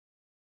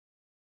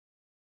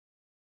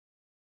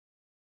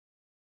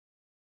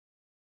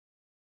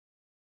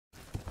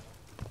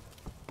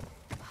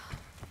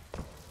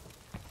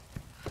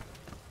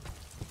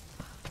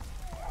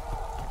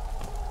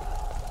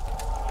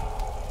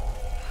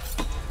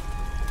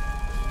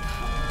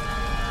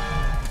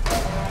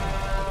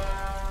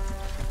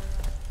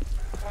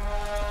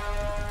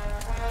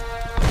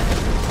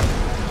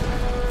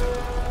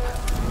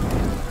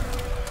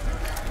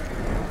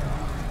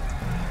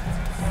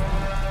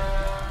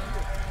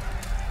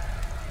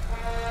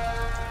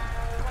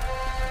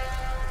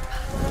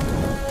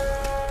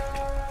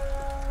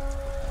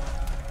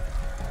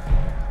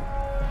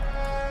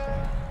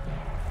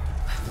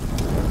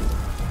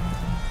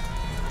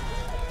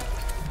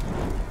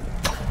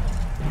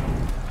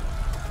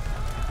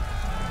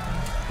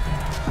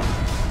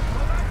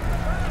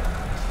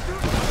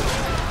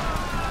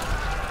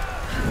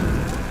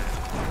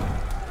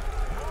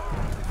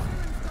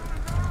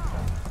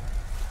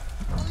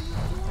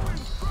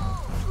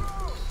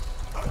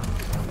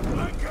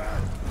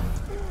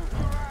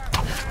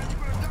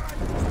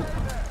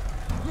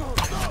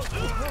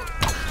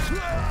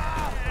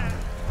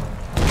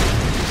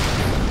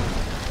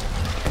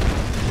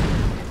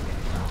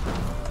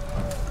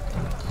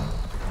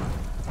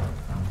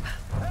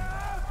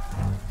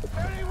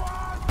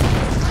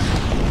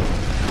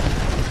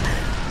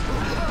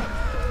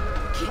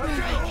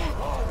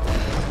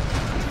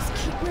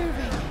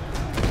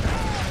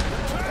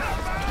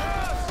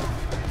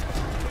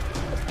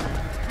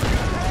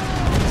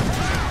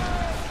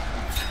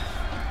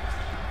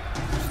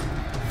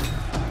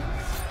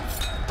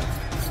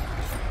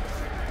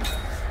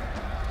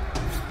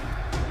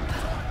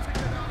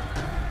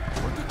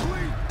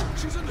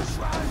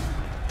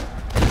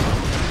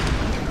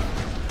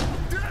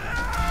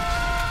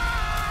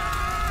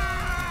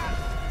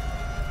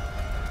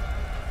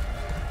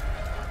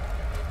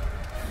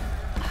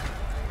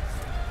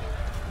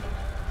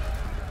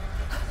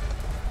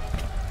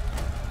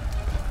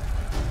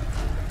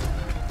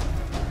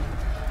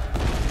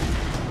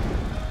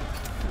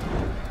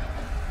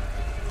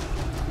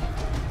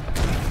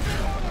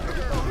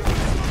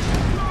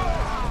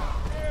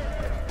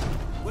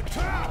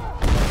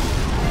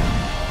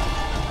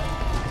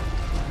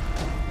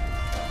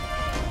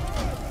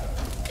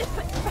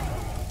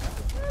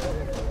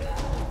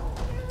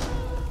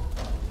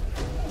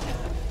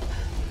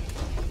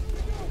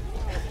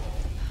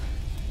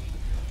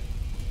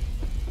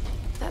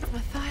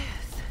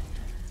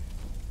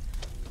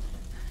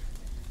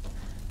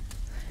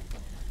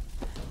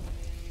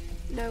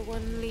No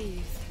one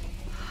leaves.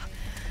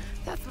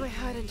 That's what I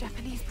heard in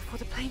Japanese before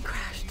the plane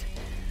crashed.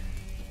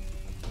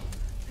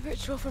 The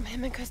ritual from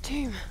Himiko's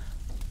tomb.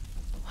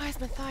 Why is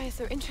Matthias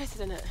so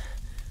interested in it?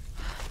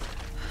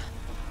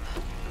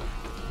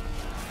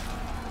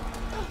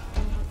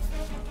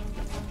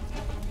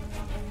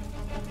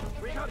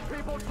 We got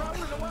people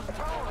traveling to West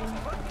Tower!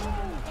 Let's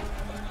move!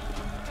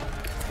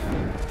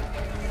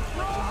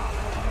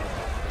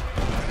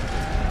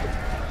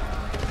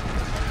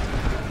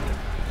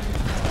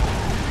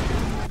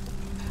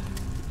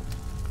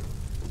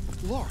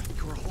 Laura,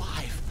 you're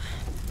alive.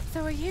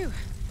 So are you.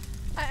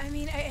 I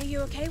mean, are you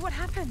okay? What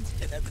happened?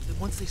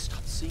 Once they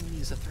stopped seeing me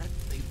as a threat,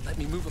 they let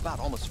me move about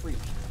almost freely.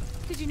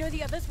 Did you know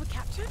the others were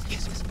captured?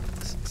 Yes.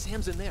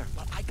 Sam's in there,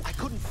 but I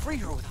couldn't free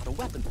her without a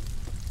weapon.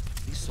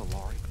 These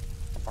Solari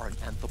are an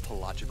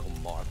anthropological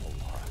marvel,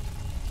 Laura.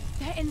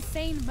 They're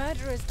insane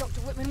murderers,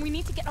 Dr. Whitman. We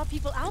need to get our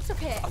people out of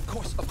here. Of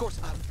course.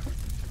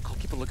 I'll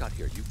keep a lookout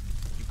here. You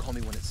call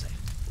me when it's safe.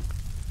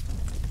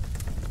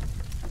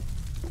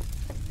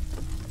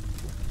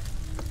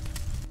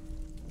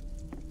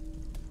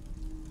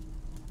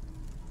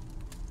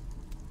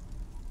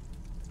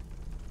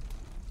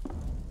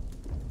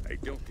 I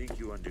don't think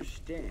you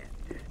understand.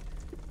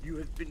 You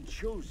have been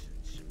chosen,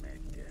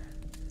 Samantha.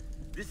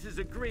 This is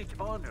a great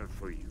honor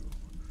for you.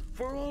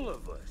 For all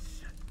of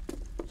us.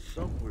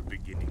 Some were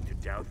beginning to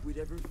doubt we'd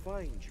ever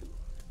find you.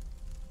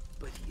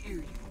 But here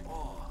you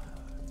are.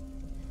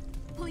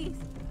 Please.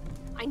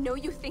 I know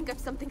you think I'm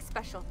something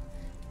special.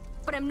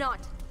 But I'm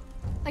not.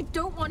 I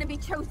don't want to be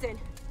chosen.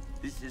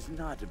 This is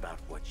not about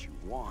what you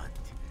want.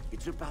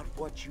 It's about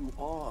what you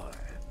are.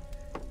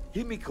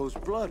 Himiko's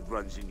blood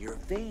runs in your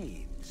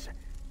veins.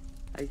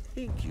 I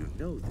think you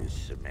know this,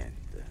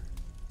 Samantha.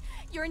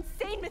 You're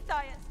insane,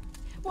 Matthias.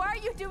 Why are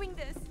you doing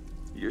this?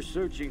 You're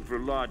searching for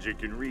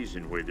logic and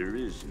reason where there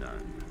is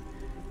none.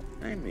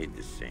 I made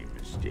the same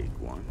mistake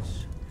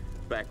once.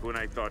 Back when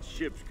I thought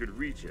ships could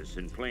reach us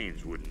and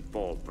planes wouldn't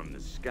fall from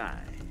the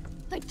sky.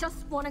 I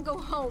just want to go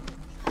home.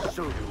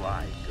 So do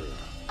I,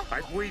 girl.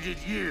 I've waited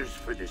years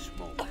for this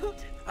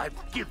moment.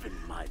 I've given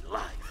my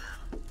life.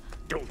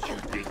 Don't you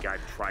think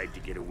I've tried to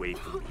get away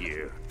from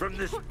here? From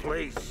this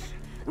place?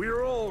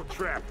 We're all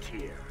trapped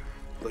here.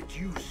 But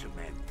you,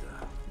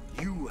 Samantha,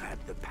 you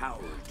have the power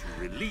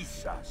to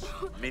release us.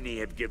 Many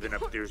have given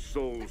up their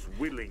souls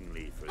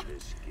willingly for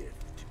this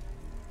gift.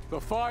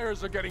 The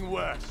fires are getting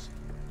worse.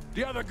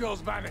 The other girl's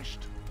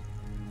vanished.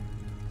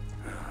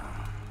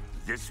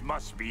 This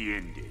must be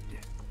ended.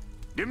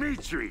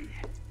 Dimitri,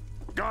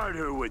 guard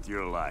her with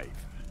your life.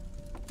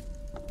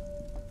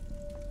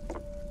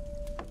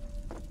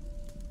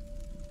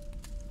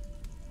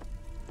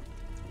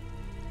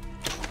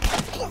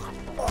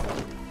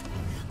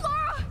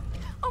 Laura!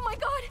 Oh my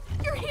god,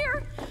 you're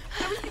here!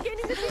 I was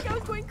beginning to think I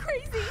was going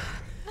crazy.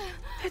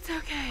 It's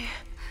okay.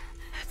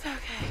 It's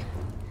okay.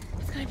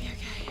 It's gonna be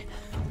okay.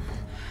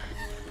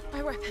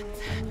 My weapons.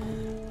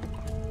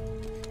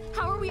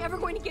 How are we ever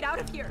going to get out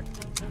of here?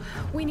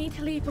 We need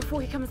to leave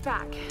before he comes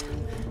back.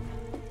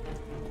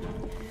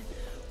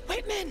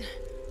 Whitman!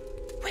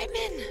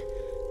 Whitman!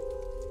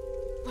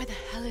 Where the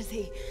hell is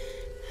he?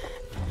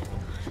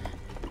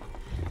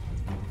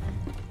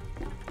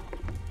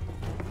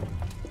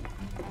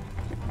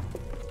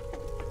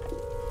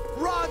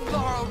 Run,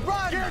 Laura,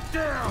 run! Get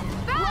down!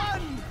 Back!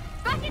 Run!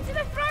 Back into the